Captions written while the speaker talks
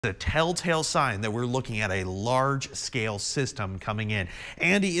A telltale sign that we're looking at a large-scale system coming in.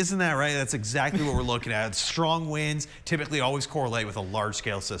 Andy, isn't that right? That's exactly what we're looking at. Strong winds typically always correlate with a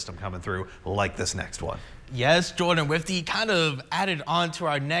large-scale system coming through like this next one. Yes, Jordan, with the kind of added on to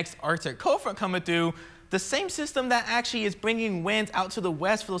our next Arctic cold front coming through, the same system that actually is bringing winds out to the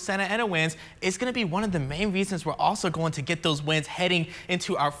west for those Santa Ana winds is going to be one of the main reasons we're also going to get those winds heading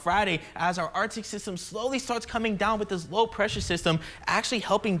into our Friday as our Arctic system slowly starts coming down with this low pressure system actually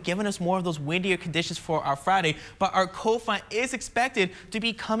helping giving us more of those windier conditions for our Friday. But our cold front is expected to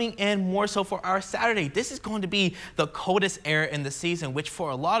be coming in more so for our Saturday. This is going to be the coldest air in the season, which for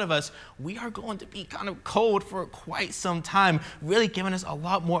a lot of us, we are going to be kind of cold for quite some time, really giving us a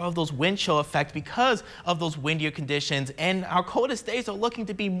lot more of those wind chill effect because of those windier conditions. And our coldest days are looking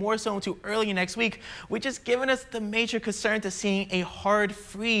to be more so into early next week, which is giving us the major concern to seeing a hard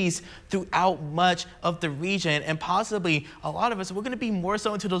freeze throughout much of the region. And possibly a lot of us, we're going to be more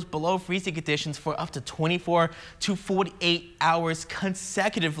so into those below freezing conditions for up to 24 to 48 hours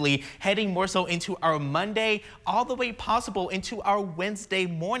consecutively, heading more so into our Monday, all the way possible into our Wednesday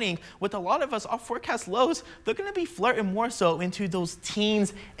morning. With a lot of us, our forecast lows, they're going to be flirting more so into those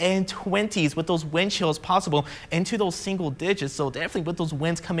teens and 20s with those wind chills possible into those single digits. So definitely with those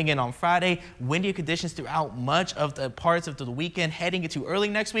winds coming in on Friday, windy conditions throughout much of the parts of the weekend heading into early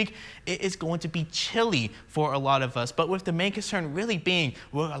next week, it is going to be chilly for a lot of us. But with the main concern really being,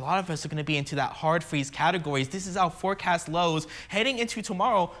 well, a lot of us are going to be into that hard freeze categories. This is our forecast lows heading into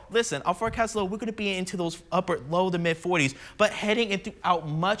tomorrow. Listen, our forecast low, we're going to be into those upper low to mid 40s, but heading into throughout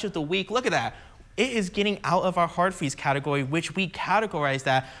much of the week, look at that. It is getting out of our hard freeze category, which we categorize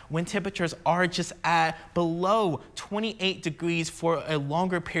that when temperatures are just at below 28 degrees for a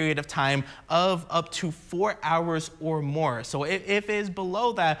longer period of time of up to 4 hours or more. So if it is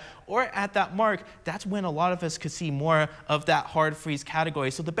below that or at that mark, that's when a lot of us could see more of that hard freeze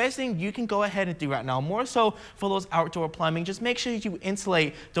category. So the best thing you can go ahead and do right now, more so for those outdoor plumbing, just make sure you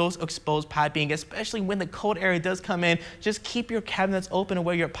insulate those exposed piping, especially when the cold air does come in. Just keep your cabinets open and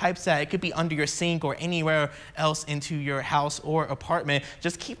where your pipe's at. It could be under your sink or anywhere else into your house or apartment.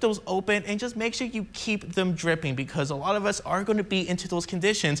 Just keep those open and just make sure you keep them dripping, because a lot of us are going to be into those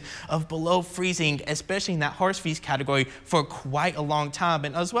conditions of below freezing, especially in that hard freeze category for quite a long time.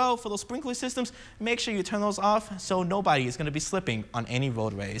 And as well, for those sprinkler systems, make sure you turn those off so nobody is going to be slipping on any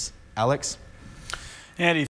roadways. Alex? Andy.